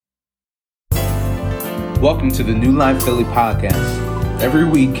Welcome to the New Life Philly podcast. Every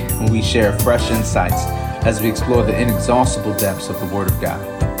week, we share fresh insights as we explore the inexhaustible depths of the Word of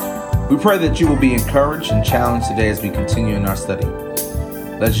God. We pray that you will be encouraged and challenged today as we continue in our study.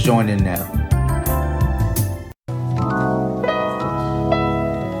 Let's join in now.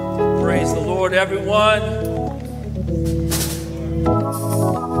 Praise the Lord, everyone.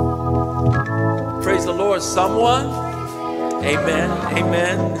 Praise the Lord, someone. Amen.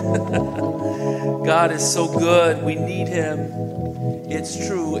 Amen. God is so good. We need Him. It's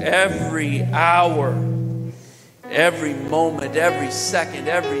true. Every hour, every moment, every second,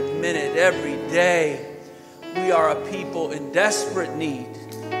 every minute, every day, we are a people in desperate need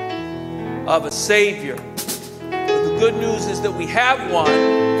of a Savior. But the good news is that we have one,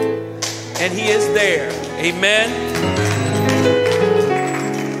 and He is there. Amen.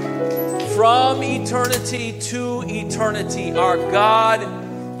 From eternity to eternity, our God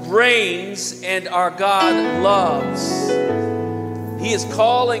reigns and our God loves. He is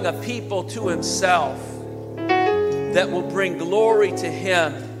calling a people to Himself that will bring glory to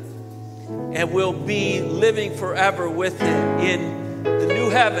Him and will be living forever with Him in the new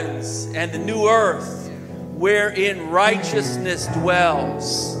heavens and the new earth wherein righteousness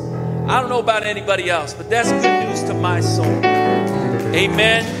dwells. I don't know about anybody else, but that's good news to my soul.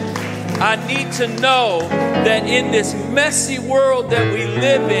 Amen. I need to know that in this messy world that we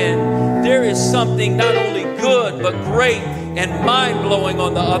live in, there is something not only good, but great and mind-blowing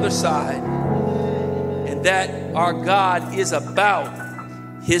on the other side. And that our God is about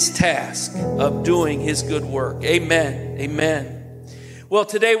His task of doing His good work. Amen. Amen. Well,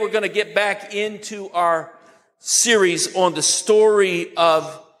 today we're going to get back into our series on the story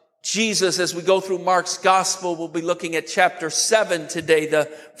of Jesus. As we go through Mark's gospel, we'll be looking at chapter 7 today, the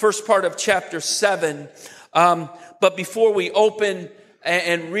first part of chapter 7. But before we open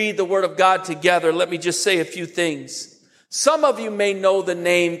and read the Word of God together, let me just say a few things. Some of you may know the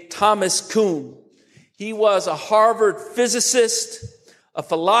name Thomas Kuhn. He was a Harvard physicist, a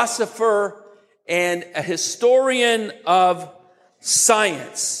philosopher, and a historian of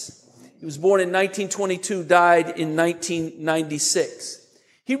science. He was born in 1922, died in 1996.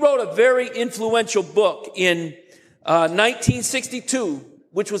 He wrote a very influential book in 1962,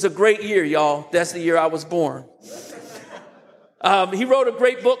 which was a great year, y'all. That's the year I was born. He wrote a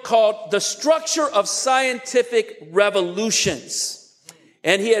great book called The Structure of Scientific Revolutions.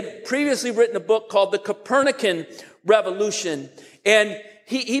 And he had previously written a book called The Copernican Revolution. And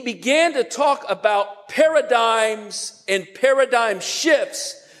he began to talk about paradigms and paradigm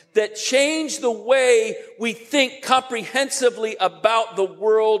shifts that change the way we think comprehensively about the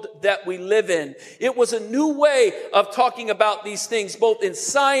world that we live in. It was a new way of talking about these things, both in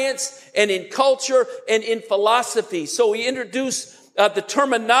science and in culture and in philosophy. So he introduced the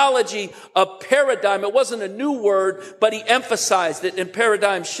terminology of paradigm. It wasn't a new word, but he emphasized it in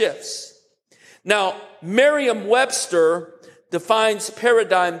paradigm shifts. Now, Merriam-Webster defines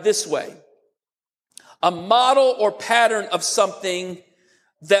paradigm this way: a model or pattern of something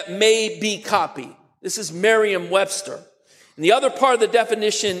that may be copied. This is Merriam-Webster. And the other part of the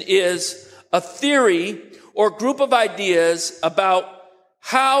definition is a theory or group of ideas about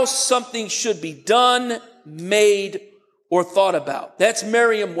how something should be done, made, or thought about. That's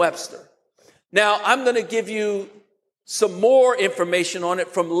Merriam-Webster. Now, I'm going to give you some more information on it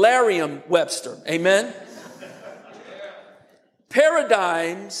from Lariam-Webster. Amen?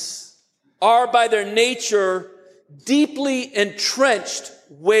 Paradigms are by their nature deeply entrenched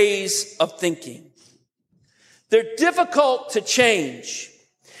ways of thinking. They're difficult to change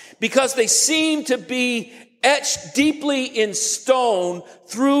because they seem to be etched deeply in stone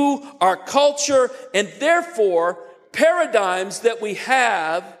through our culture, and therefore paradigms that we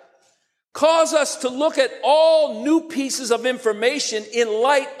have cause us to look at all new pieces of information in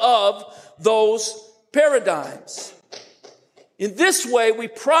light of those paradigms. In this way, we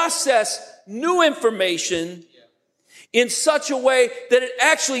process new information in such a way that it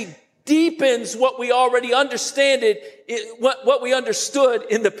actually deepens what we already what we understood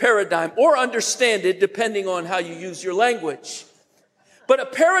in the paradigm, or understand it depending on how you use your language. But a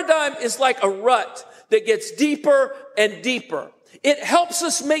paradigm is like a rut that gets deeper and deeper. It helps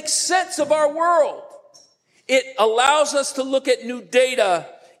us make sense of our world. It allows us to look at new data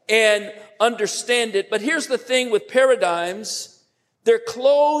and understand it. But here's the thing with paradigms. They're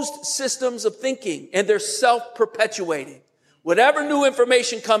closed systems of thinking, and they're self-perpetuating. Whatever new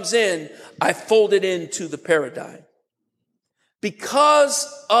information comes in, I fold it into the paradigm. Because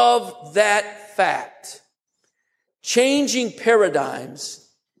of that fact, changing paradigms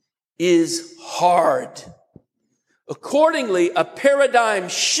is hard. Accordingly, a paradigm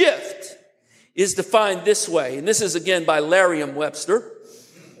shift is defined this way, and this is again by Merriam-Webster.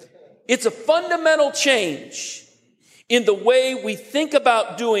 It's a fundamental change in the way we think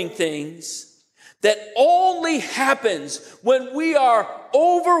about doing things that only happens when we are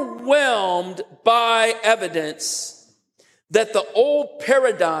overwhelmed by evidence that the old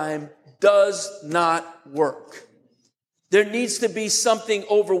paradigm does not work. There needs to be something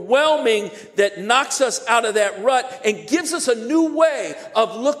overwhelming that knocks us out of that rut and gives us a new way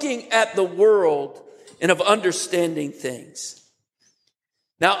of looking at the world and of understanding things.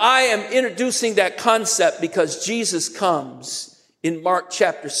 Now, I am introducing that concept because Jesus comes in Mark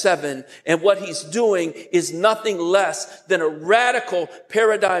chapter 7, and what he's doing is nothing less than a radical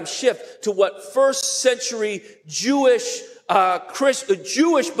paradigm shift to what first century Jewish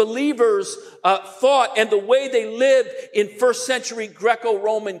believers thought and the way they lived in first century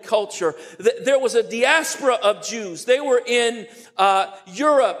Greco-Roman culture. There was a diaspora of Jews. They were in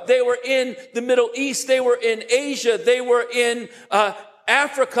Europe. They were in the Middle East. They were in Asia. They were in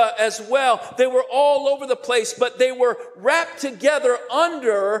Africa as well. They were all over the place, but they were wrapped together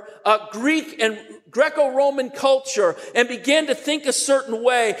under Greek and Greco-Roman culture and began to think a certain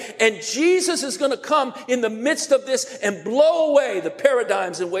way. And Jesus is going to come in the midst of this and blow away the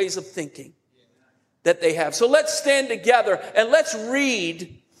paradigms and ways of thinking that they have. So let's stand together and let's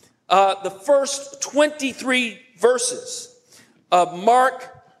read the first 23 verses of Mark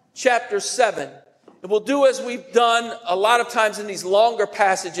chapter 7. And we'll do as we've done a lot of times in these longer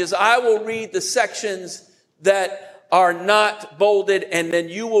passages. I will read the sections that are not bolded, and then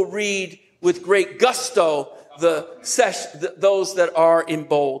you will read with great gusto those that are in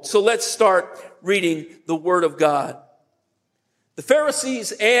bold. So let's start reading the Word of God. The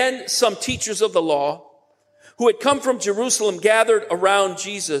Pharisees and some teachers of the law who had come from Jerusalem gathered around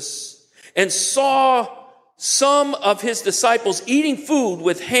Jesus and saw some of his disciples eating food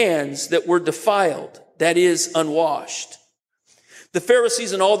with hands that were defiled, that is, unwashed. The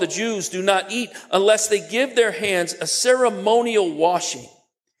Pharisees and all the Jews do not eat unless they give their hands a ceremonial washing,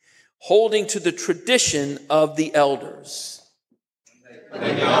 holding to the tradition of the elders. When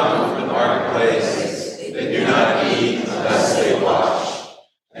they come from the marketplace, they do not eat unless they wash,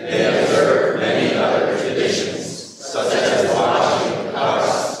 and they observe many other traditions, such as washing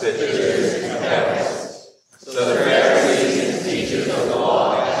cups, pitchers, and kettles. So the Pharisees and teachers of the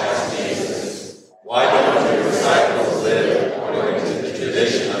law asked Jesus, "Why don't your disciples live according to the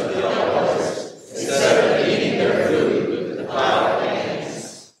tradition of the elders, instead of eating their food with defiled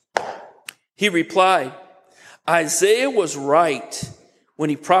hands?" He replied, Isaiah was right when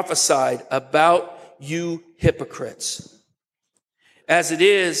he prophesied about you hypocrites. As it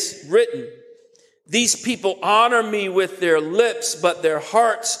is written, these people honor me with their lips, but their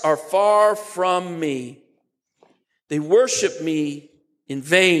hearts are far from me. They worship me in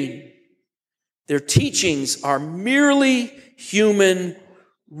vain. Their teachings are merely human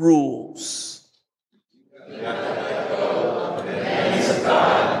rules. You have to let go of the commandments of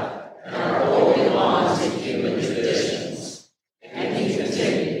God and are holding on to human traditions. And he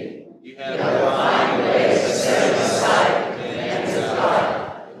continued, you have to find ways to set aside the commandments of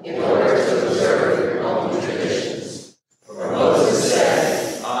God in order to observe your own traditions. For Moses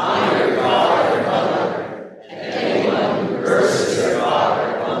said, honor your father and mother, and anyone who curses their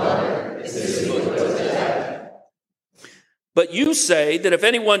father or mother is to be put to death. But you say that if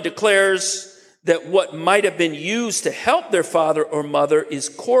anyone declares that what might have been used to help their father or mother is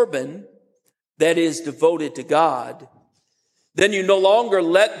korban, that is devoted to God, then you no longer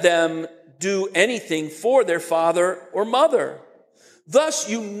let them do anything for their father or mother. Thus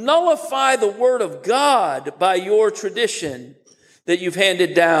you nullify the word of God by your tradition that you've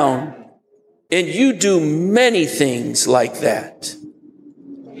handed down, and you do many things like that.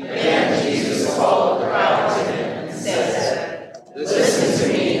 Then Jesus called the crowd to him and said, listen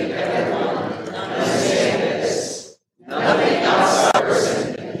to me, everyone. Understand this. Nothing outside a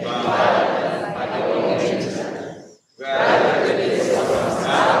person can defile them by going into them. Rather, it is what comes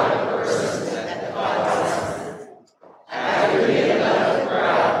out of a person that defiles them. After he had left the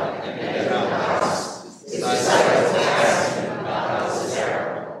crowd and entered the house, his disciples asked him about his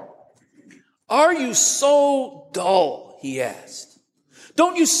parable. Are you so dull? He asked.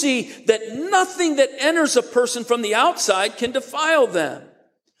 Don't you see that nothing that enters a person from the outside can defile them?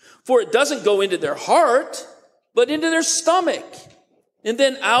 For it doesn't go into their heart, but into their stomach, and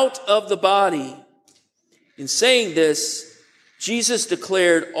then out of the body. In saying this, Jesus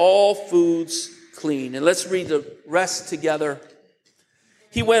declared all foods clean. And let's read the rest together.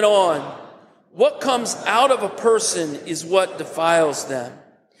 He went on, what comes out of a person is what defiles them.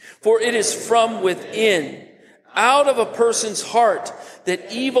 For it is from within, Out of a person's heart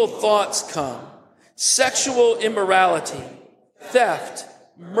that evil thoughts come, sexual immorality, theft,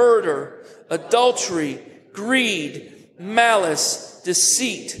 murder, adultery, greed, malice,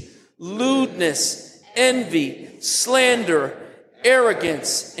 deceit, lewdness, envy, slander,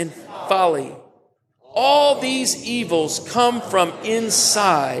 arrogance, and folly. All these evils come from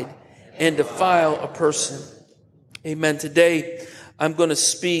inside and defile a person. Amen. Today, I'm going to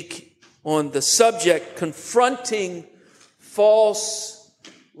speak on the subject, confronting false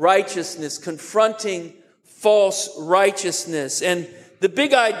righteousness, confronting false righteousness. And the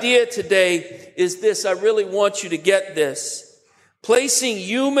big idea today is this. I really want you to get this. Placing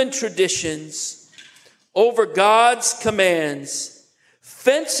human traditions over God's commands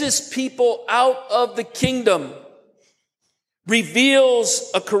fences people out of the kingdom,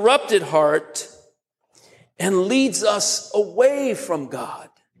 reveals a corrupted heart, and leads us away from God.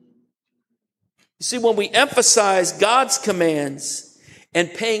 You see, when we emphasize God's commands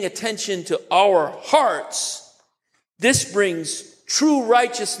and paying attention to our hearts, this brings true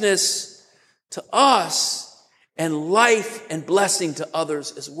righteousness to us and life and blessing to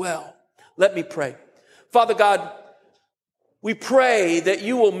others as well. Let me pray. Father God, we pray that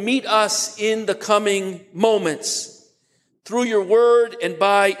you will meet us in the coming moments through your word and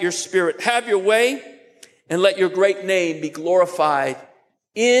by your Spirit. Have your way and let your great name be glorified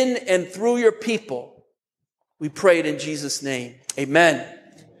in and through your people. We pray it in Jesus' name. Amen.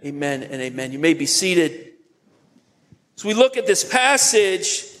 Amen and amen. You may be seated. As we look at this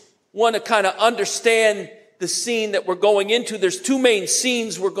passage, want to kind of understand the scene that we're going into. There's two main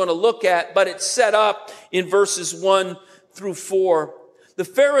scenes we're going to look at, but it's set up in verses 1 through 4. The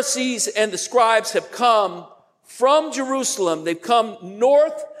Pharisees and the scribes have come from Jerusalem. They've come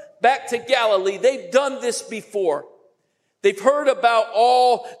north back to Galilee. They've done this before. They've heard about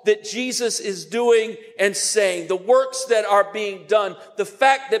all that Jesus is doing and saying, the works that are being done, the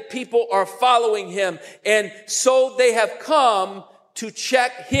fact that people are following him. And so they have come to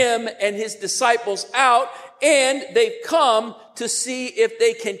check him and his disciples out, and they've come to see if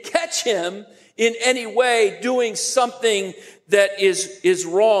they can catch him in any way doing something that is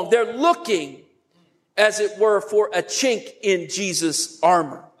wrong. They're looking, as it were, for a chink in Jesus'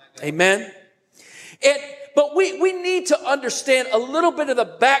 armor. Amen? But we need to understand a little bit of the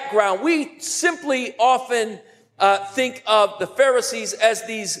background. We simply often think of the Pharisees as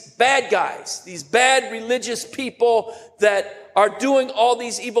these bad guys, these bad religious people that are doing all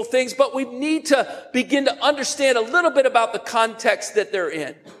these evil things. But we need to begin to understand a little bit about the context that they're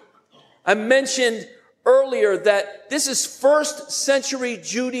in. I mentioned earlier that this is first century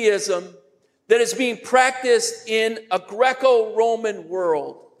Judaism that is being practiced in a Greco-Roman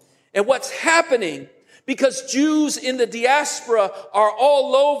world. And what's happening, because Jews in the diaspora are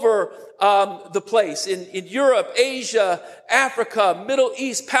all over the place, in Europe, Asia, Africa, Middle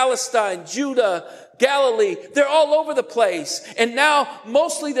East, Palestine, Judah, Galilee, they're all over the place. And now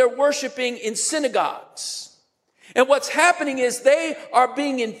mostly they're worshiping in synagogues. And what's happening is they are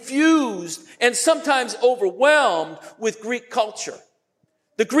being infused and sometimes overwhelmed with Greek culture.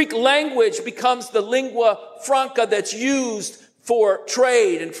 The Greek language becomes the lingua franca that's used for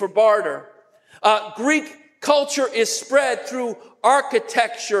trade and for barter. Greek culture is spread through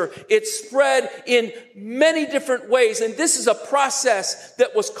architecture. It's spread in many different ways. And this is a process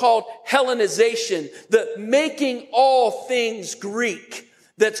that was called Hellenization, the making all things Greek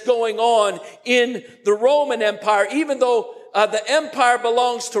that's going on in the Roman Empire. Even though the empire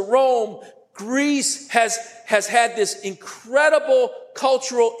belongs to Rome, Greece has had this incredible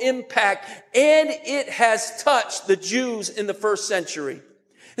cultural impact, and it has touched the Jews in the first century.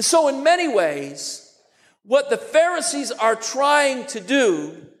 And so in many ways, what the Pharisees are trying to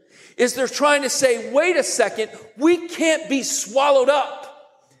do is they're trying to say, wait a second, we can't be swallowed up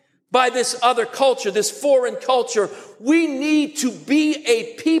by this other culture, this foreign culture. We need to be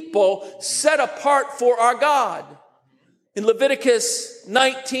a people set apart for our God. In Leviticus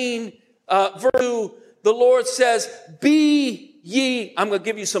 19, verse 2, the Lord says, be ye, I'm going to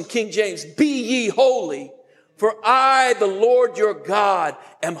give you some King James, be ye holy, for I, the Lord your God,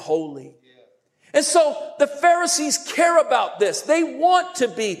 am holy. And so the Pharisees care about this. They want to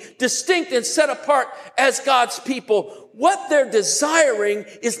be distinct and set apart as God's people. What they're desiring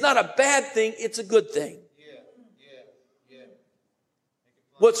is not a bad thing, it's a good thing.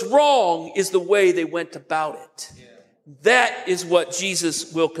 What's wrong is the way they went about it. That is what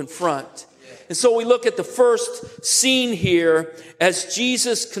Jesus will confront. And so we look at the first scene here as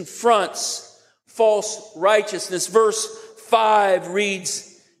Jesus confronts false righteousness. Verse 5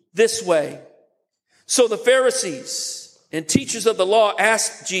 reads this way. So the Pharisees and teachers of the law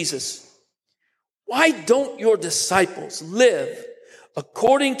asked Jesus, why don't your disciples live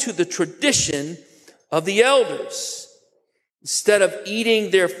according to the tradition of the elders instead of eating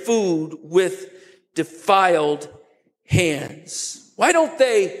their food with defiled hands? Why don't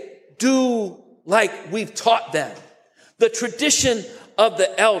they do like we've taught them? The tradition of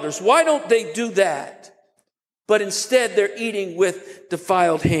the elders. Why don't they do that? But instead they're eating with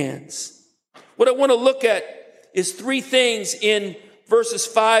defiled hands. What I want to look at is three things in verses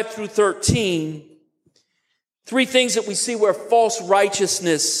 5 through 13. Three things that we see where false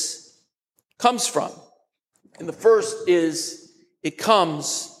righteousness comes from. And the first is it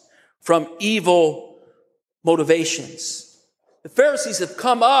comes from evil motivations. The Pharisees have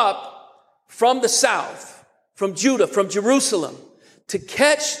come up from the south, from Judah, from Jerusalem, to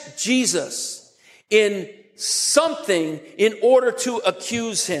catch Jesus in something in order to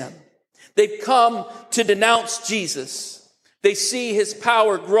accuse him. They've come to denounce Jesus. They see his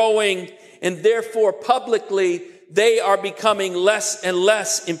power growing, and therefore publicly they are becoming less and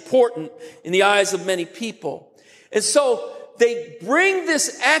less important in the eyes of many people. And so they bring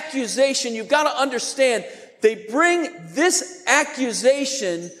this accusation. You've got to understand, they bring this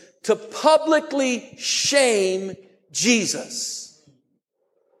accusation to publicly shame Jesus.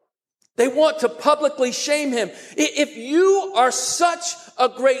 They want to publicly shame him. If you are such a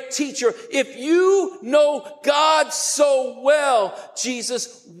great teacher, if you know God so well,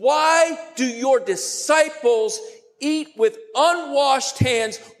 Jesus, why do your disciples eat with unwashed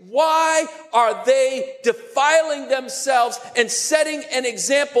hands? Why are they defiling themselves and setting an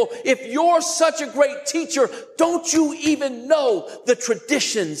example? If you're such a great teacher, don't you even know the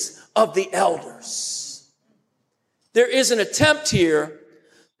traditions of the elders? There is an attempt here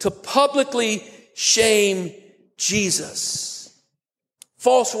to publicly shame Jesus.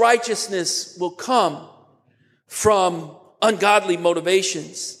 False righteousness will come from ungodly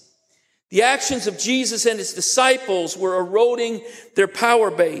motivations. The actions of Jesus and his disciples were eroding their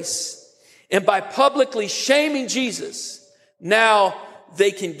power base. And by publicly shaming Jesus, now they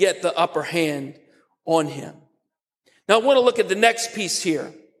can get the upper hand on him. Now I want to look at the next piece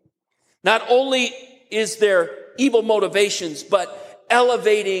here. Not only is there evil motivations, but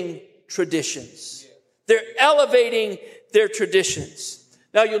elevating traditions. They're elevating their traditions.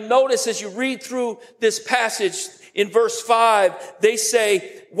 Now you'll notice as you read through this passage in verse 5, they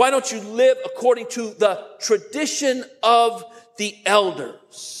say, why don't you live according to the tradition of the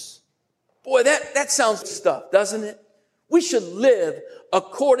elders? Boy, that sounds stuff, doesn't it? We should live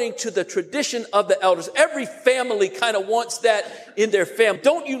according to the tradition of the elders. Every family kind of wants that in their family.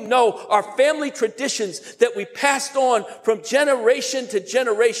 Don't you know our family traditions that we passed on from generation to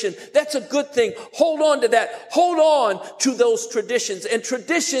generation? That's a good thing. Hold on to that. Hold on to those traditions. And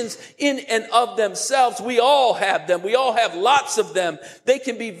traditions in and of themselves, we all have them. We all have lots of them. They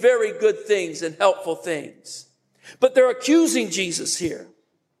can be very good things and helpful things. But they're accusing Jesus here.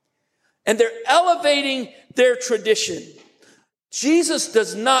 And they're elevating their tradition. Jesus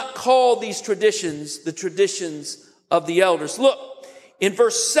does not call these traditions the traditions of the elders. Look, in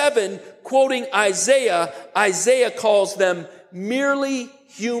verse 7, quoting Isaiah, Isaiah calls them merely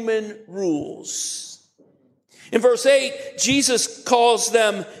human rules. In verse 8, Jesus calls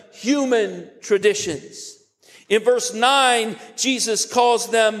them human traditions. In verse 9, Jesus calls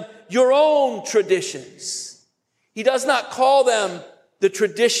them your own traditions. He does not call them the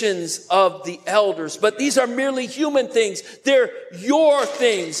traditions of the elders, but these are merely human things. They're your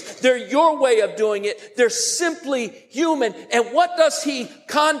things. They're your way of doing it. They're simply human. And what does he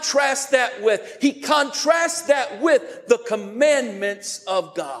contrast that with? He contrasts that with the commandments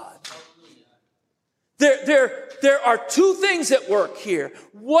of God. There are two things at work here.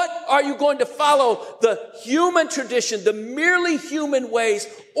 What are you going to follow? The human tradition, the merely human ways,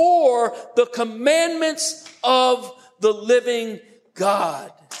 or the commandments of the living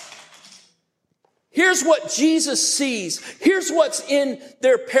God? Here's what Jesus sees. Here's what's in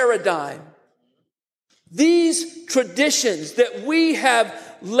their paradigm. These traditions that we have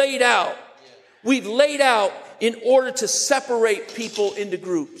laid out, we've laid out in order to separate people into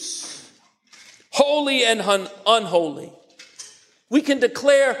groups. Holy and unholy. We can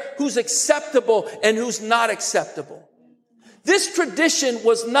declare who's acceptable and who's not acceptable. This tradition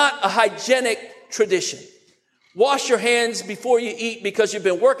was not a hygienic tradition. Wash your hands before you eat because you've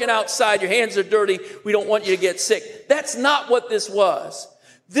been working outside. Your hands are dirty. We don't want you to get sick. That's not what this was.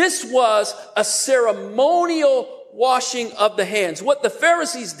 This was a ceremonial washing of the hands. What the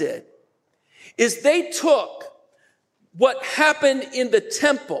Pharisees did is they took what happened in the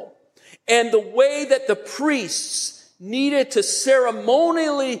temple and the way that the priests needed to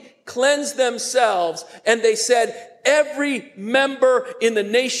ceremonially cleanse themselves, and they said, every member in the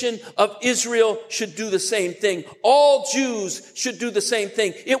nation of Israel should do the same thing. All Jews should do the same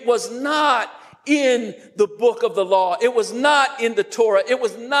thing. It was not in the book of the law. It was not in the Torah. It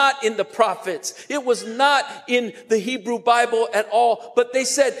was not in the prophets. It was not in the Hebrew Bible at all. But they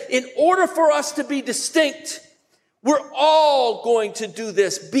said, in order for us to be distinct, we're all going to do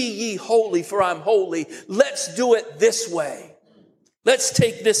this. Be ye holy, for I'm holy. Let's do it this way. Let's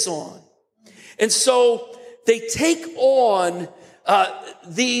take this on. And so they take on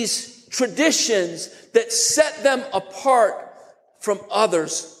these traditions that set them apart from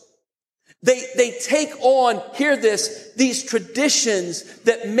others. They take on, hear this, these traditions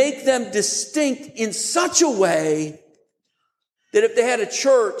that make them distinct in such a way that if they had a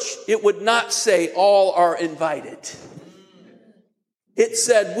church, it would not say all are invited. It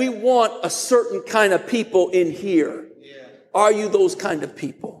said, we want a certain kind of people in here. Are you those kind of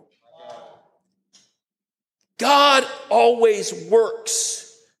people? God always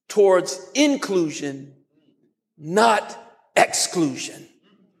works towards inclusion, not exclusion.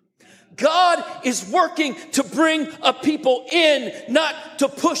 God is working to bring a people in, not to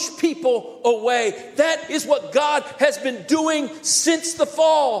push people away. That is what God has been doing since the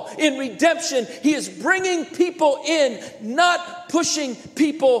fall. In redemption, He is bringing people in, not pushing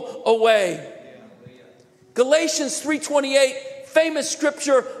people away. Galatians 3:28, famous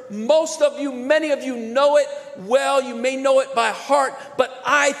scripture. Most of you, many of you know it well. You may know it by heart, but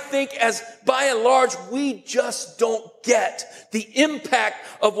I think as by and large, we just don't get the impact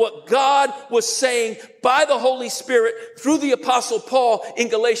of what God was saying by the Holy Spirit through the Apostle Paul in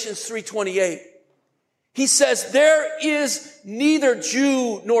Galatians 3:28. He says, there is neither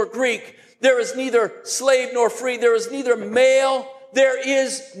Jew nor Greek. There is neither slave nor free. There is neither male. There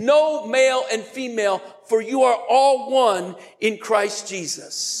is no male and female, for you are all one in Christ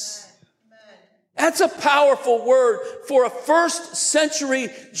Jesus. That's a powerful word. For a first century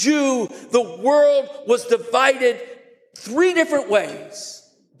Jew, the world was divided three different ways.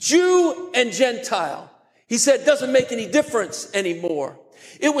 Jew and Gentile. He said, doesn't make any difference anymore.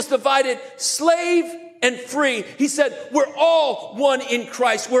 It was divided slave and free. He said, we're all one in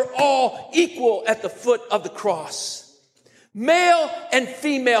Christ. We're all equal at the foot of the cross. Male and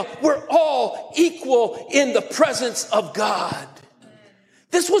female, we're all equal in the presence of God.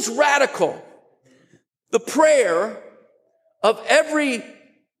 This was radical. The prayer of every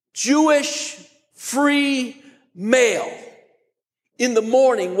Jewish free male in the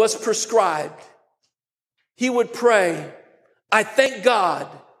morning was prescribed. He would pray, I thank God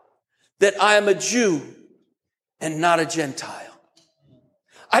that I am a Jew and not a Gentile.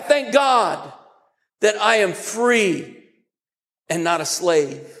 I thank God that I am free and not a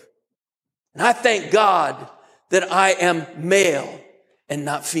slave. And I thank God that I am male and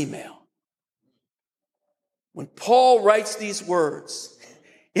not female. When Paul writes these words,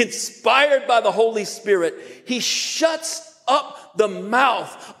 inspired by the Holy Spirit, he shuts up the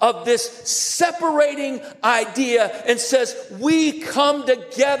mouth of this separating idea and says, we come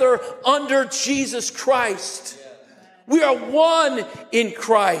together under Jesus Christ. We are one in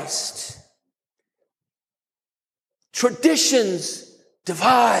Christ. Traditions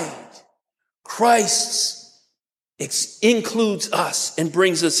divide. Christ includes us and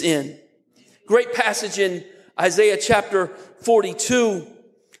brings us in. Great passage in Isaiah chapter 42,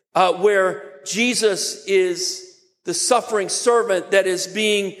 where Jesus is the suffering servant that is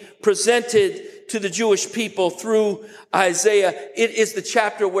being presented to the Jewish people through Isaiah. It is the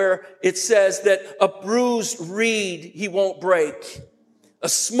chapter where it says that a bruised reed he won't break. A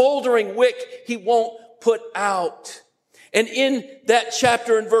smoldering wick he won't put out. And in that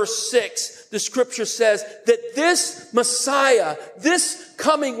chapter in verse 6, the scripture says that this Messiah, this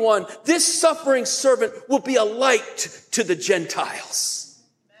coming one, this suffering servant will be a light to the Gentiles.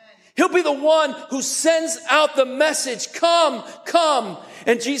 He'll be the one who sends out the message, come, come.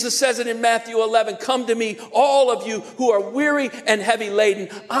 And Jesus says it in Matthew 11, come to me, all of you who are weary and heavy laden.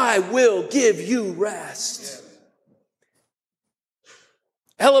 I will give you rest.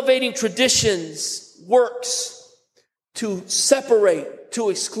 Elevating traditions works to separate, to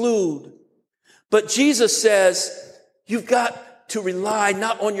exclude. But Jesus says, you've got to rely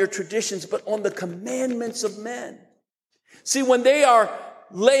not on your traditions, but on the commandments of men. See, when they are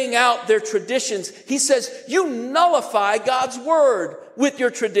laying out their traditions, he says, you nullify God's word with your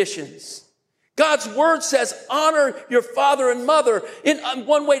traditions. God's word says, honor your father and mother.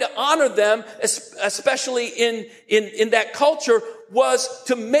 One way to honor them, especially in that culture, was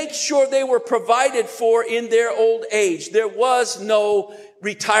to make sure they were provided for in their old age. There was no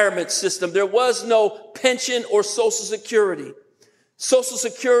retirement system. There was no pension or Social Security. Social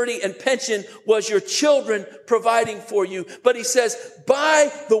Security and pension was your children providing for you. But he says,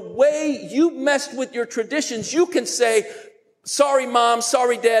 by the way you messed with your traditions, you can say, sorry, Mom,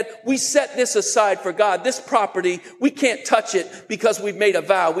 sorry, Dad, we set this aside for God. This property, we can't touch it because we've made a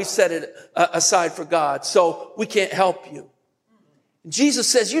vow. We set it aside for God, so we can't help you. Jesus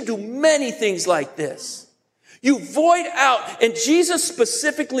says you do many things like this. You void out, and Jesus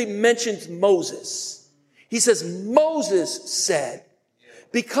specifically mentions Moses. He says, Moses said,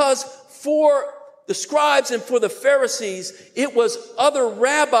 because for the scribes and for the Pharisees, it was other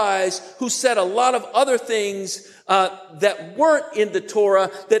rabbis who said a lot of other things that weren't in the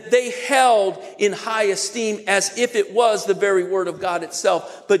Torah that they held in high esteem as if it was the very word of God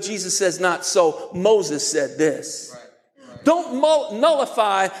itself. But Jesus says not so. Moses said this. Right. Don't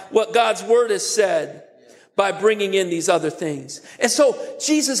nullify what God's word has said by bringing in these other things. And so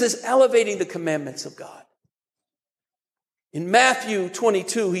Jesus is elevating the commandments of God. In Matthew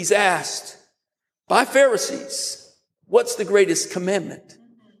 22, he's asked by Pharisees, what's the greatest commandment?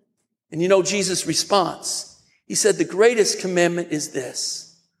 And you know Jesus' response. He said, the greatest commandment is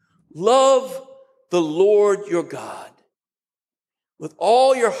this: love the Lord your God with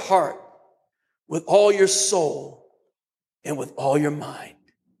all your heart, with all your soul, and with all your mind.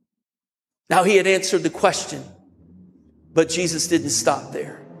 Now he had answered the question, but Jesus didn't stop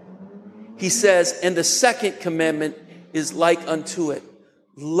there. He says, and the second commandment is like unto it: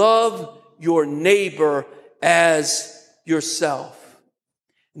 love your neighbor as yourself.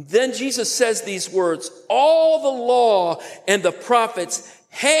 Then Jesus says these words: all the law and the prophets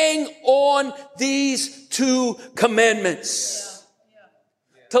hang on these two commandments.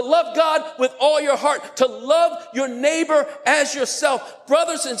 To love God with all your heart, to love your neighbor as yourself.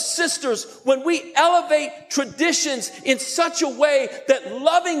 Brothers and sisters, when we elevate traditions in such a way that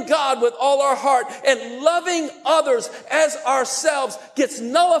loving God with all our heart and loving others as ourselves gets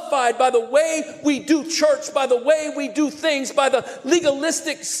nullified by the way we do church, by the way we do things, by the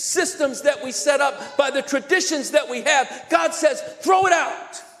legalistic systems that we set up, by the traditions that we have, God says, throw it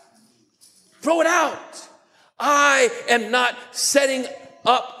out. Throw it out. I am not setting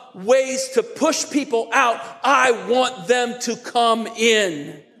up ways to push people out. I want them to come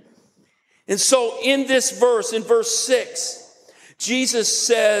in. And so in this verse, in verse 6, Jesus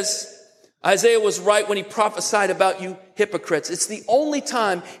says, Isaiah was right when he prophesied about you hypocrites. It's the only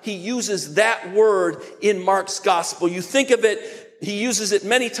time he uses that word in Mark's gospel. You think of it, he uses it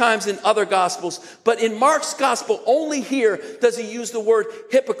many times in other gospels, but in Mark's gospel, only here does he use the word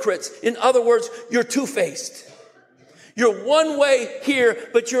hypocrites. In other words, you're two-faced. You're one way here,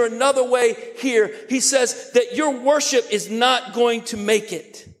 but you're another way here. He says that your worship is not going to make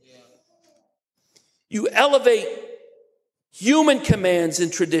it. You elevate human commands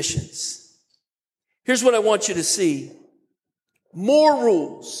and traditions. Here's what I want you to see. More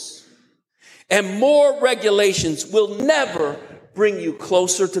rules and more regulations will never bring you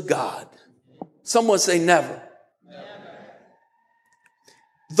closer to God. Someone say never.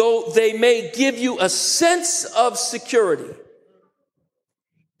 Though they may give you a sense of security,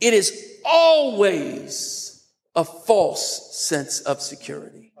 it is always a false sense of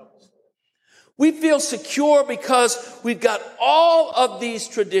security. We feel secure because we've got all of these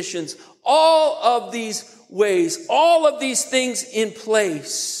traditions, all of these ways, all of these things in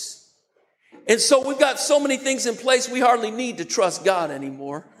place. And so we've got so many things in place, we hardly need to trust God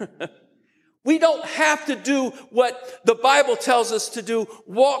anymore. We don't have to do what the Bible tells us to do.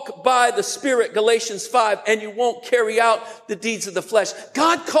 Walk by the Spirit, Galatians 5, and you won't carry out the deeds of the flesh.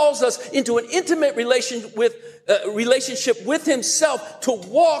 God calls us into an intimate relationship with himself to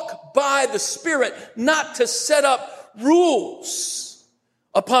walk by the Spirit, not to set up rules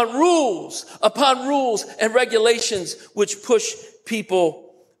upon rules and regulations which push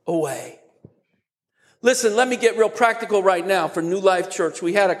people away. Listen, let me get real practical right now for New Life Church.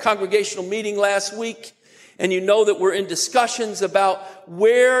 We had a congregational meeting last week, and you know that we're in discussions about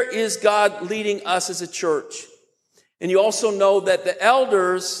where is God leading us as a church. And you also know that the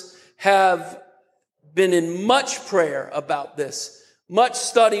elders have been in much prayer about this, much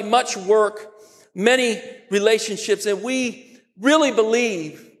study, much work, many relationships, and we really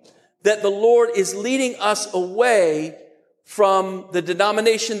believe that the Lord is leading us away from the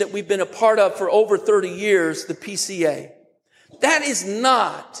denomination that we've been a part of for over 30 years, the PCA. That is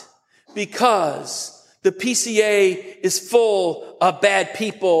not because the PCA is full of bad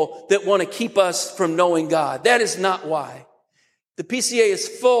people that want to keep us from knowing God. That is not why. The PCA is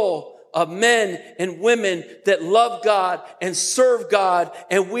full of men and women that love God and serve God,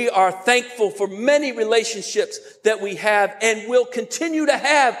 and we are thankful for many relationships that we have and will continue to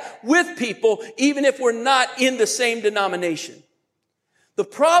have with people, even if we're not in the same denomination. The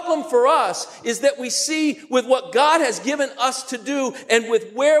problem for us is that we see with what God has given us to do and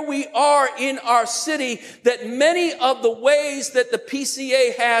with where we are in our city that many of the ways that the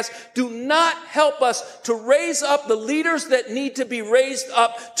PCA has do not help us to raise up the leaders that need to be raised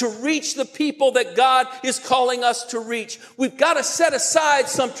up to reach the people that God is calling us to reach. We've got to set aside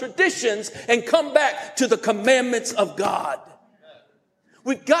some traditions and come back to the commandments of God.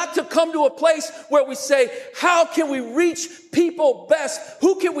 We've got to come to a place where we say, how can we reach people best?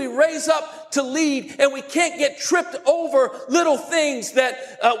 Who can we raise up to lead? And we can't get tripped over little things that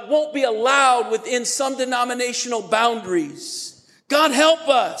won't be allowed within some denominational boundaries. God help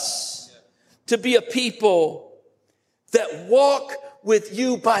us to be a people that walk with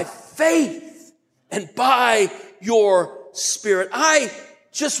you by faith and by your Spirit. I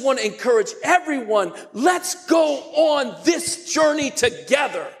just want to encourage everyone, let's go on this journey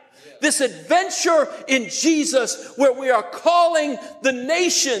together. This adventure in Jesus where we are calling the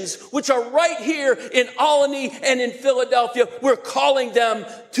nations, which are right here in Albany and in Philadelphia, we're calling them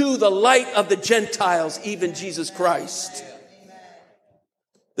to the light of the Gentiles, even Jesus Christ.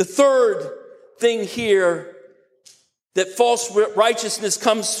 The third thing here that false righteousness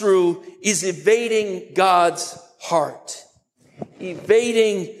comes through is evading God's heart.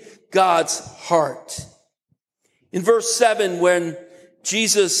 Evading God's heart. In verse 7, when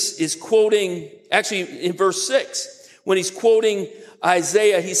Jesus is quoting, actually in verse 6, when he's quoting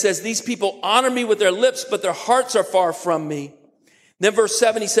Isaiah, he says, these people honor me with their lips, but their hearts are far from me. Then verse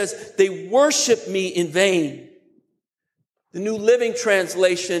 7, he says, they worship me in vain. The New Living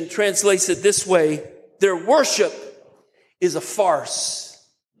Translation translates it this way: their worship is a farce.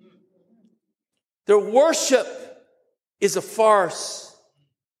 Their worship is a farce.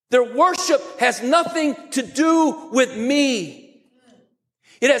 Their worship has nothing to do with me.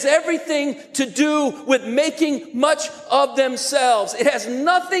 It has everything to do with making much of themselves. It has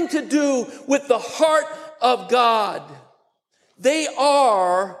nothing to do with the heart of God. They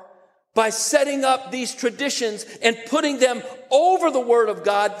are, by setting up these traditions and putting them over the Word of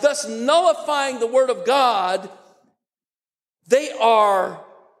God, thus nullifying the Word of God, they are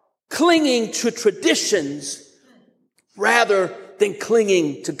clinging to traditions rather than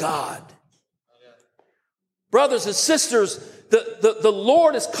clinging to God. Brothers and sisters, the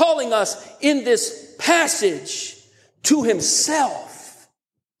Lord is calling us in this passage to himself,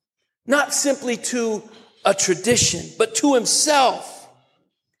 not simply to a tradition, but to himself.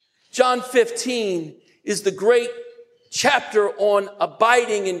 John 15 is the great chapter on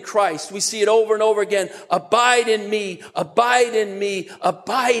abiding in Christ. We see it over and over again. Abide in me, abide in me,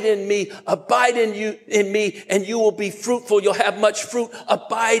 abide in me, abide in me, and you will be fruitful. You'll have much fruit.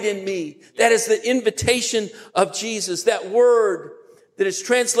 Abide in me. That is the invitation of Jesus. That word that is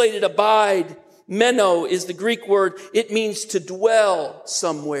translated abide, meno, is the Greek word. It means to dwell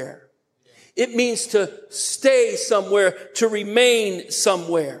somewhere. It means to stay somewhere, to remain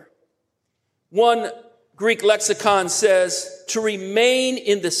somewhere. One Greek lexicon says to remain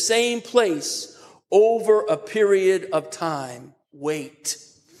in the same place over a period of time. Wait.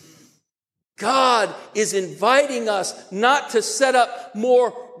 God is inviting us not to set up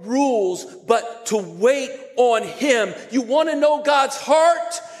more rules, but to wait on him. You want to know God's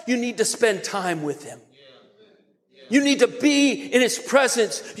heart? You need to spend time with him. You need to be in his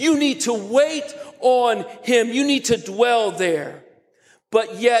presence. You need to wait on him. You need to dwell there.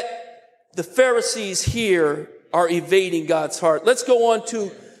 But yet, the Pharisees here are evading God's heart. Let's go on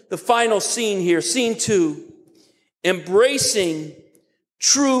to the final scene here. Scene 2. Embracing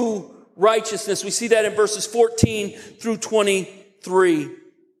true righteousness. We see that in verses 14 through 23.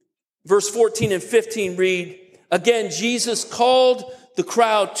 Verse 14 and 15 read, again, Jesus called the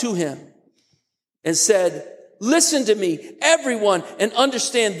crowd to him and said, listen to me, everyone, and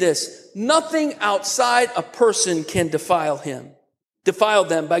understand this. Nothing outside a person can defile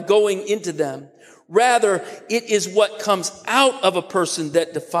them by going into them. Rather, it is what comes out of a person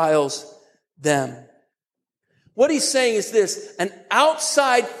that defiles them. What he's saying is this: an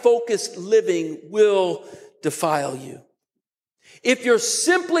outside focused living will defile you. If you're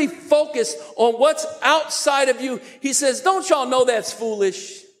simply focused on what's outside of you, he says, don't y'all know that's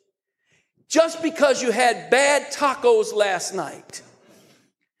foolish? Just because you had bad tacos last night,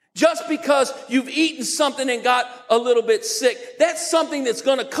 just because you've eaten something and got a little bit sick, that's something that's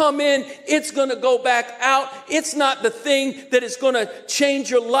going to come in. It's going to go back out. It's not the thing that is going to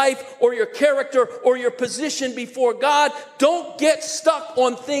change your life or your character or your position before God. Don't get stuck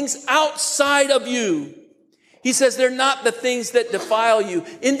on things outside of you. He says they're not the things that defile you.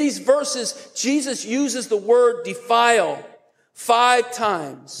 In these verses, Jesus uses the word defile 5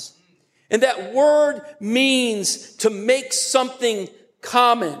 times. And that word means to make something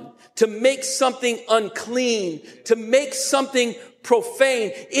common, to make something unclean, to make something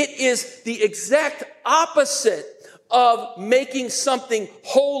profane. It is the exact opposite of making something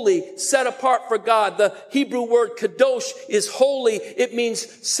holy, set apart for God. The Hebrew word kadosh is holy. It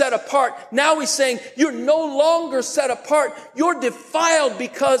means set apart. Now he's saying you're no longer set apart. You're defiled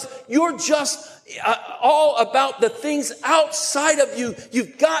because you're just all about the things outside of you.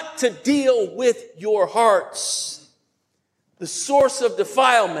 You've got to deal with your hearts. The source of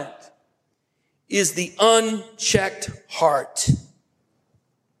defilement is the unchecked heart.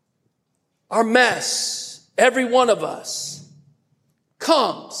 Our mess, every one of us,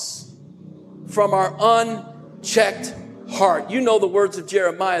 comes from our unchecked heart. You know the words of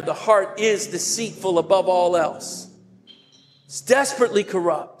Jeremiah, the heart is deceitful above all else. It's desperately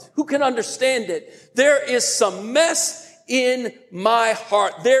corrupt. Who can understand it? There is some mess in my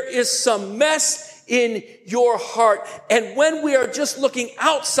heart. There is some mess in your heart. And when we are just looking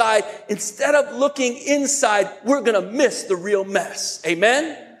outside, instead of looking inside, we're going to miss the real mess.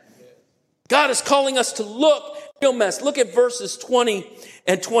 Amen? God is calling us to look at the real mess. Look at verses 20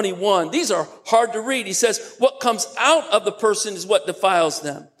 and 21. These are hard to read. He says, what comes out of the person is what defiles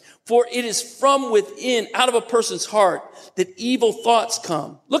them. For it is from within, out of a person's heart, that evil thoughts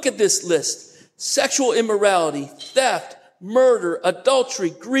come. Look at this list. Sexual immorality, theft, murder,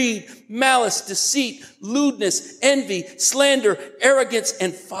 adultery, greed, malice, deceit, lewdness, envy, slander, arrogance,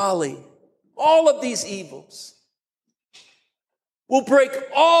 and folly. All of these evils will break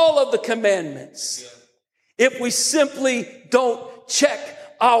all of the commandments if we simply don't check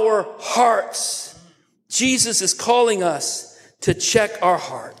our hearts. Jesus is calling us to check our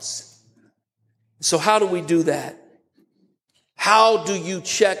hearts. So how do we do that? How do you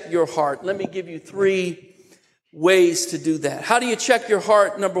check your heart? Let me give you 3 ways to do that. How do you check your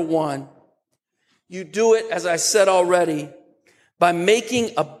heart? Number 1, you do it, as I said already, by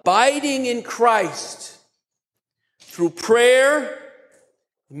making abiding in Christ through prayer,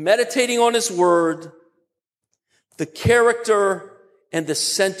 meditating on his word, the character and the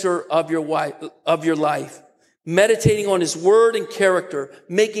center of your life. Meditating on his word and character,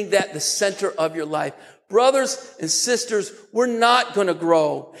 making that the center of your life. Brothers and sisters, we're not going to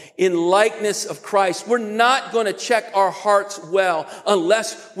grow in likeness of Christ. We're not going to check our hearts well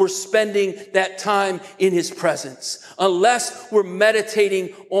unless we're spending that time in his presence, unless we're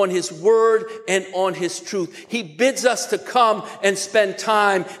meditating on his word and on his truth. He bids us to come and spend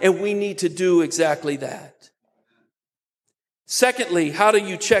time, and we need to do exactly that. Secondly, how do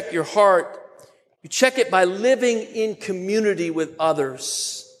you check your heart? You check it by living in community with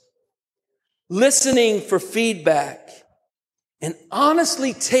others, listening for feedback, and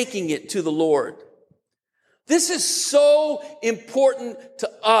honestly taking it to the Lord. This is so important to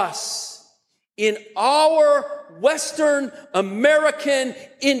us in our Western American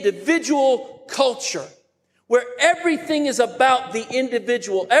individual culture, where everything is about the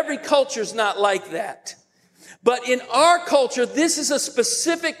individual. Every culture is not like that. But in our culture, this is a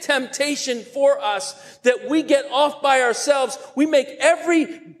specific temptation for us that we get off by ourselves. We make every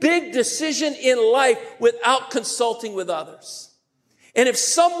big decision in life without consulting with others. And if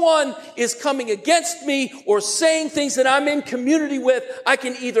someone is coming against me or saying things that I'm in community with, I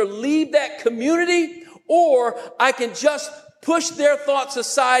can either leave that community or I can just push their thoughts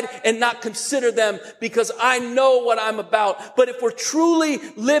aside and not consider them because I know what I'm about. But if we're truly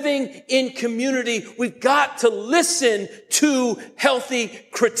living in community, we've got to listen to healthy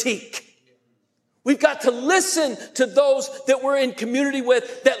critique. We've got to listen to those that we're in community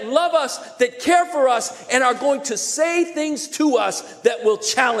with, that love us, that care for us, and are going to say things to us that will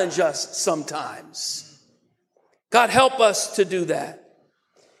challenge us sometimes. God, help us to do that.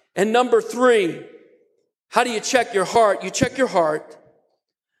 And number 3, how do you check your heart? You check your heart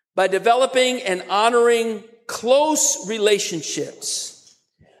by developing and honoring close relationships,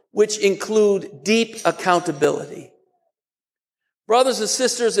 which include deep accountability. Brothers and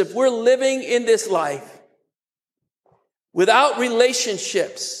sisters, if we're living in this life without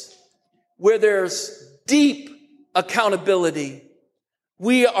relationships where there's deep accountability,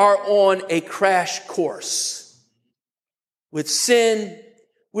 we are on a crash course. With sin,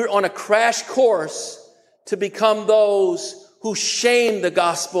 we're on a crash course to become those who shame the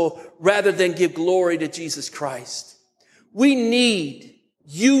gospel rather than give glory to Jesus Christ. We need,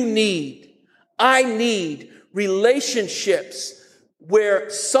 you need, I need relationships where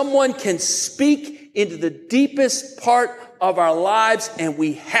someone can speak into the deepest part of our lives and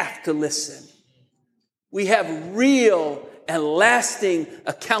we have to listen. We have real and lasting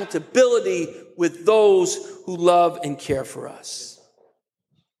accountability with those who love and care for us.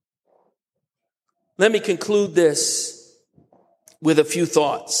 Let me conclude this with a few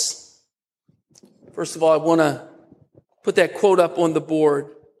thoughts. First of all, I want to put that quote up on the board.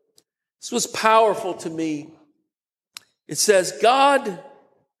 This was powerful to me. It says, God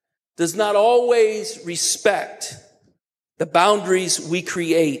does not always respect the boundaries we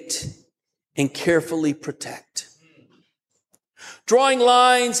create and carefully protect. Drawing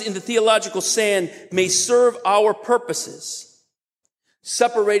lines in the theological sand may serve our purposes,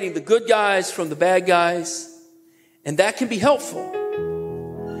 separating the good guys from the bad guys, and that can be helpful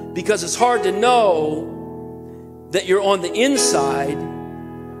because it's hard to know that you're on the inside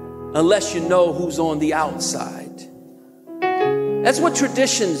unless you know who's on the outside. That's what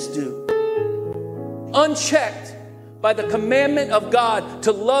traditions do. Unchecked by the commandment of God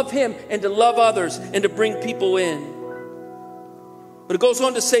to love Him and to love others and to bring people in. But it goes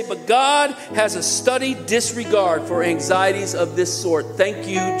on to say, but God has a studied disregard for anxieties of this sort. Thank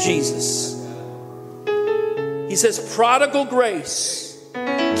you, Jesus. He says, prodigal grace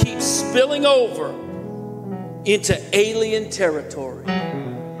keeps spilling over into alien territory.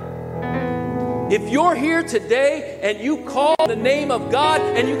 If you're here today and you call the name of God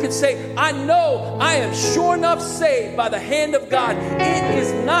and you can say, I know I am sure enough saved by the hand of God, it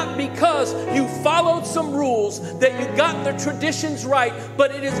is not because you followed some rules that you got the traditions right,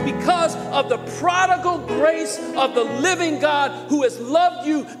 but it is because of the prodigal grace of the living God who has loved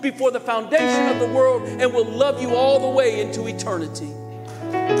you before the foundation of the world and will love you all the way into eternity.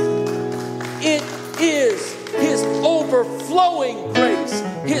 It is His overflowing grace,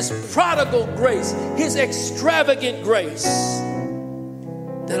 His prodigal grace, His extravagant grace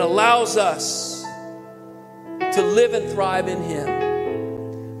that allows us to live and thrive in Him.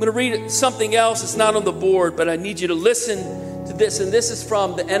 I'm going to read something else. It's not on the board, but I need you to listen to this. And this is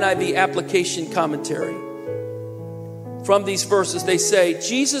from the NIV application commentary. From these verses, they say,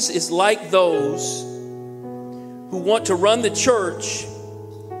 Jesus is like those who want to run the church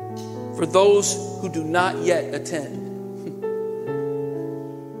for those who do not yet attend.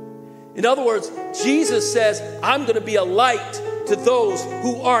 In other words, Jesus says, I'm going to be a light to those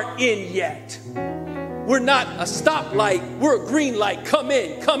who aren't in yet. We're not a stoplight, we're a green light. Come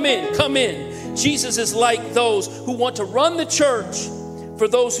in, come in, come in. Jesus is like those who want to run the church for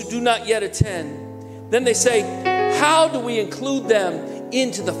those who do not yet attend. Then they say, how do we include them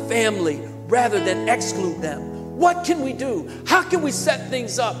into the family rather than exclude them? What can we do? How can we set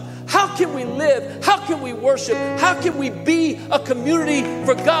things up? How can we live? How can we worship? How can we be a community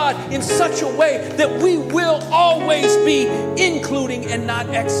for God in such a way that we will always be including and not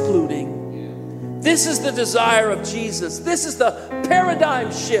excluding? This is the desire of Jesus. This is the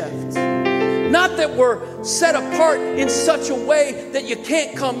paradigm shift. Not that we're set apart in such a way that you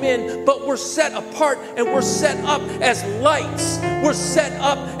can't come in, but we're set apart and we're set up as lights. We're set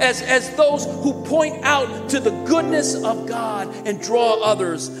up as those who point out to the goodness of God and draw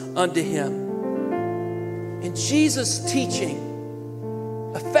others unto Him. And Jesus' teaching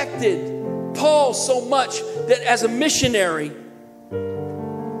affected Paul so much that as a missionary,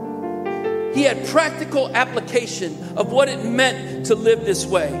 he had practical application of what it meant to live this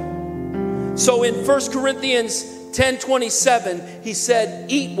way. So in 1 Corinthians 10:27, he said,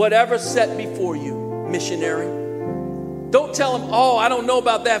 eat whatever's set before you, missionary. Don't tell him, oh, I don't know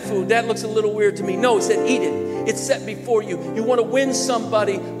about that food. That looks a little weird to me. No, he said, eat it. It's set before you. You want to win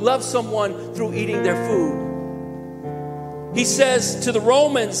somebody, love someone through eating their food. He says to the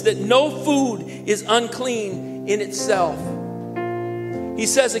Romans that no food is unclean in itself. He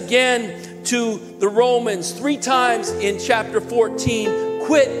says again to the Romans 3 times in chapter 14,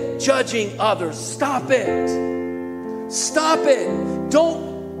 quit judging others. Stop it. Stop it.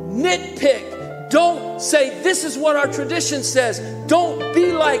 Don't nitpick. Don't say, this is what our tradition says. Don't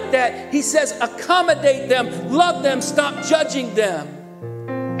be like that. He says, accommodate them, love them, stop judging them.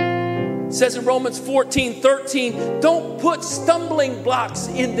 It says in Romans 14:13, don't put stumbling blocks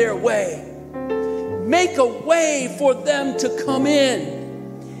in their way. Make a way for them to come in.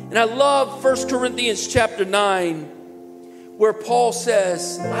 And I love 1 Corinthians chapter 9, where Paul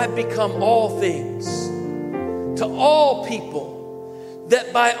says, I've become all things to all people,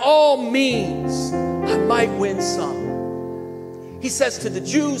 that by all means I might win some. He says, to the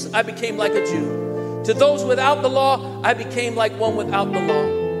Jews, I became like a Jew. To those without the law, I became like one without the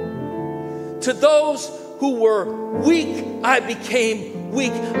law. To those who were weak, I became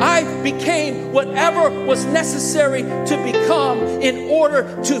weak. I became whatever was necessary to become in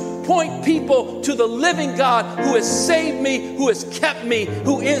order to point people to the living God who has saved me, who has kept me,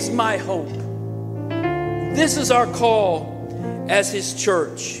 who is my hope. This is our call as His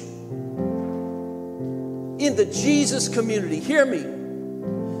church. In the Jesus community, hear me,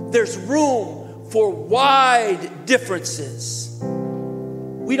 there's room for wide differences.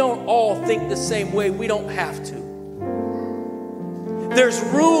 We don't all think the same way. We don't have to. There's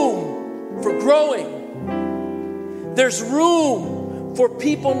room for growing. There's room for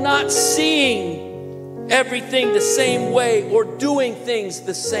people not seeing everything the same way or doing things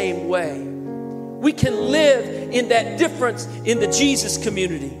the same way. We can live in that difference in the Jesus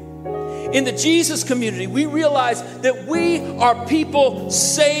community. In the Jesus community, we realize that we are people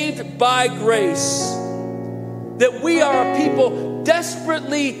saved by grace. That we are a people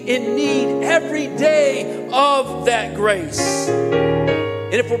desperately in need every day of that grace.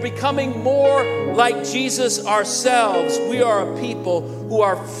 And if we're becoming more like Jesus ourselves, we are a people who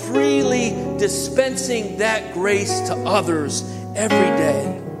are freely dispensing that grace to others every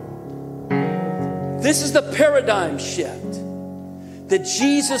day. This is the paradigm shift that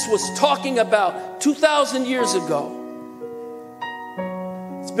Jesus was talking about 2,000 years ago.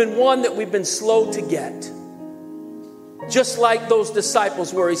 It's been one that we've been slow to get. Just like those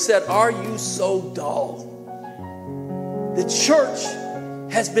disciples were. He said, "Are you so dull?" The church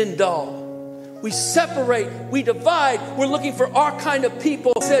has been dull. We separate, we divide. We're looking for our kind of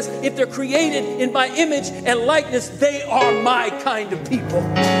people. It says, if they're created in my image and likeness, they are my kind of people.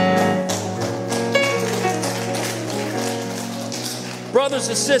 Brothers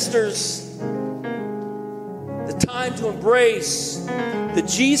and sisters, the time to embrace the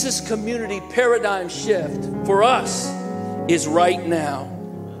Jesus community paradigm shift for us is right now.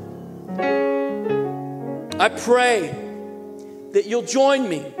 I pray that you'll join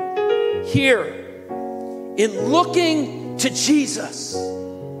me here in looking to Jesus,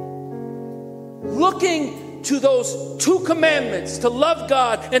 looking to those two commandments, to love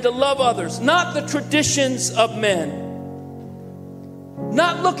God and to love others, not the traditions of men.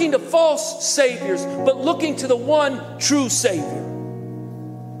 Not looking to false saviors, but looking to the one true Savior.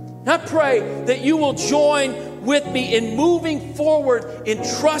 And I pray that you will join with me in moving forward in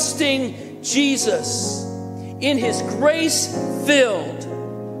trusting Jesus in his grace-filled,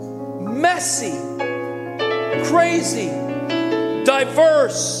 messy, crazy,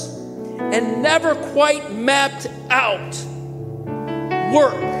 diverse, and never quite mapped out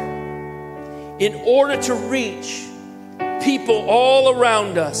work in order to reach people all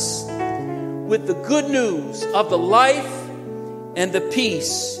around us with the good news of the life and the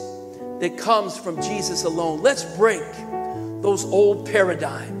peace that comes from Jesus alone. Let's break those old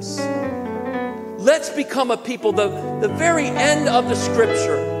paradigms. Let's become a people, the very end of the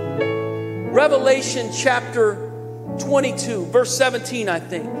scripture, Revelation chapter 22, verse 17, I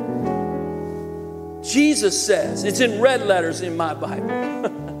think. Jesus says, it's in red letters in my Bible,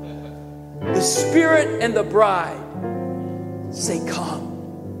 the Spirit and the bride say,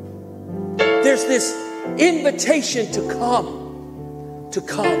 come. There's this invitation to come, to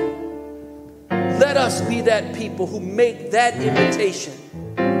come. Let us be that people who make that invitation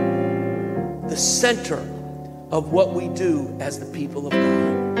the center of what we do as the people of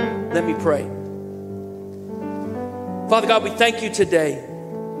God. Let me pray. Father God, we thank you today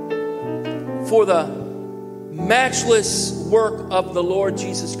for the matchless work of the Lord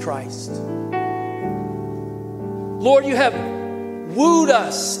Jesus Christ. Lord, you have wooed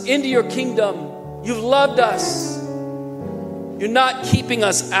us into your kingdom. You've loved us. You're not keeping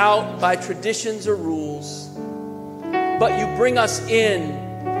us out by traditions or rules, but you bring us in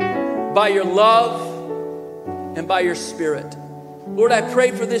by your love and by your Spirit. Lord, I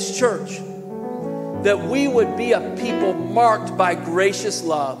pray for this church that we would be a people marked by gracious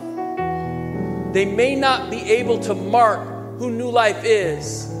love. They may not be able to mark who New Life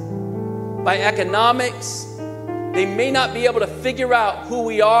is by economics. They may not be able to figure out who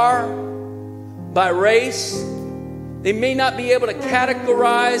we are by race. They may not be able to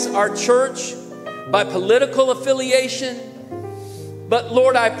categorize our church by political affiliation. But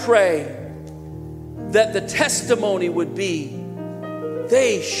Lord, I pray that the testimony would be,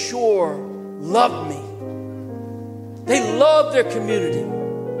 they sure love me. They love their community.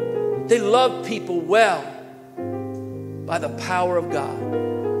 They love people well by the power of God.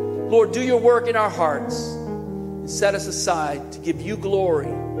 Lord, do your work in our hearts and set us aside to give you glory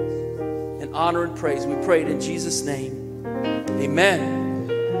and honor and praise. We pray it in Jesus' name. Amen.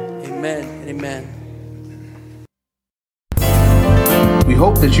 Amen and amen. We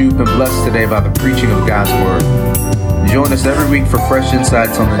hope that you've been blessed today by the preaching of God's Word. Join us every week for fresh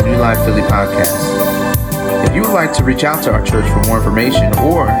insights on the New Life Philly podcast. If you would like to reach out to our church for more information,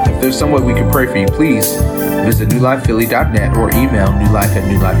 or if there's some way we can pray for you, please visit newlifephilly.net or email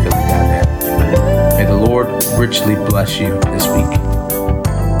newlife@newlifephilly.net. May the Lord richly bless you this week.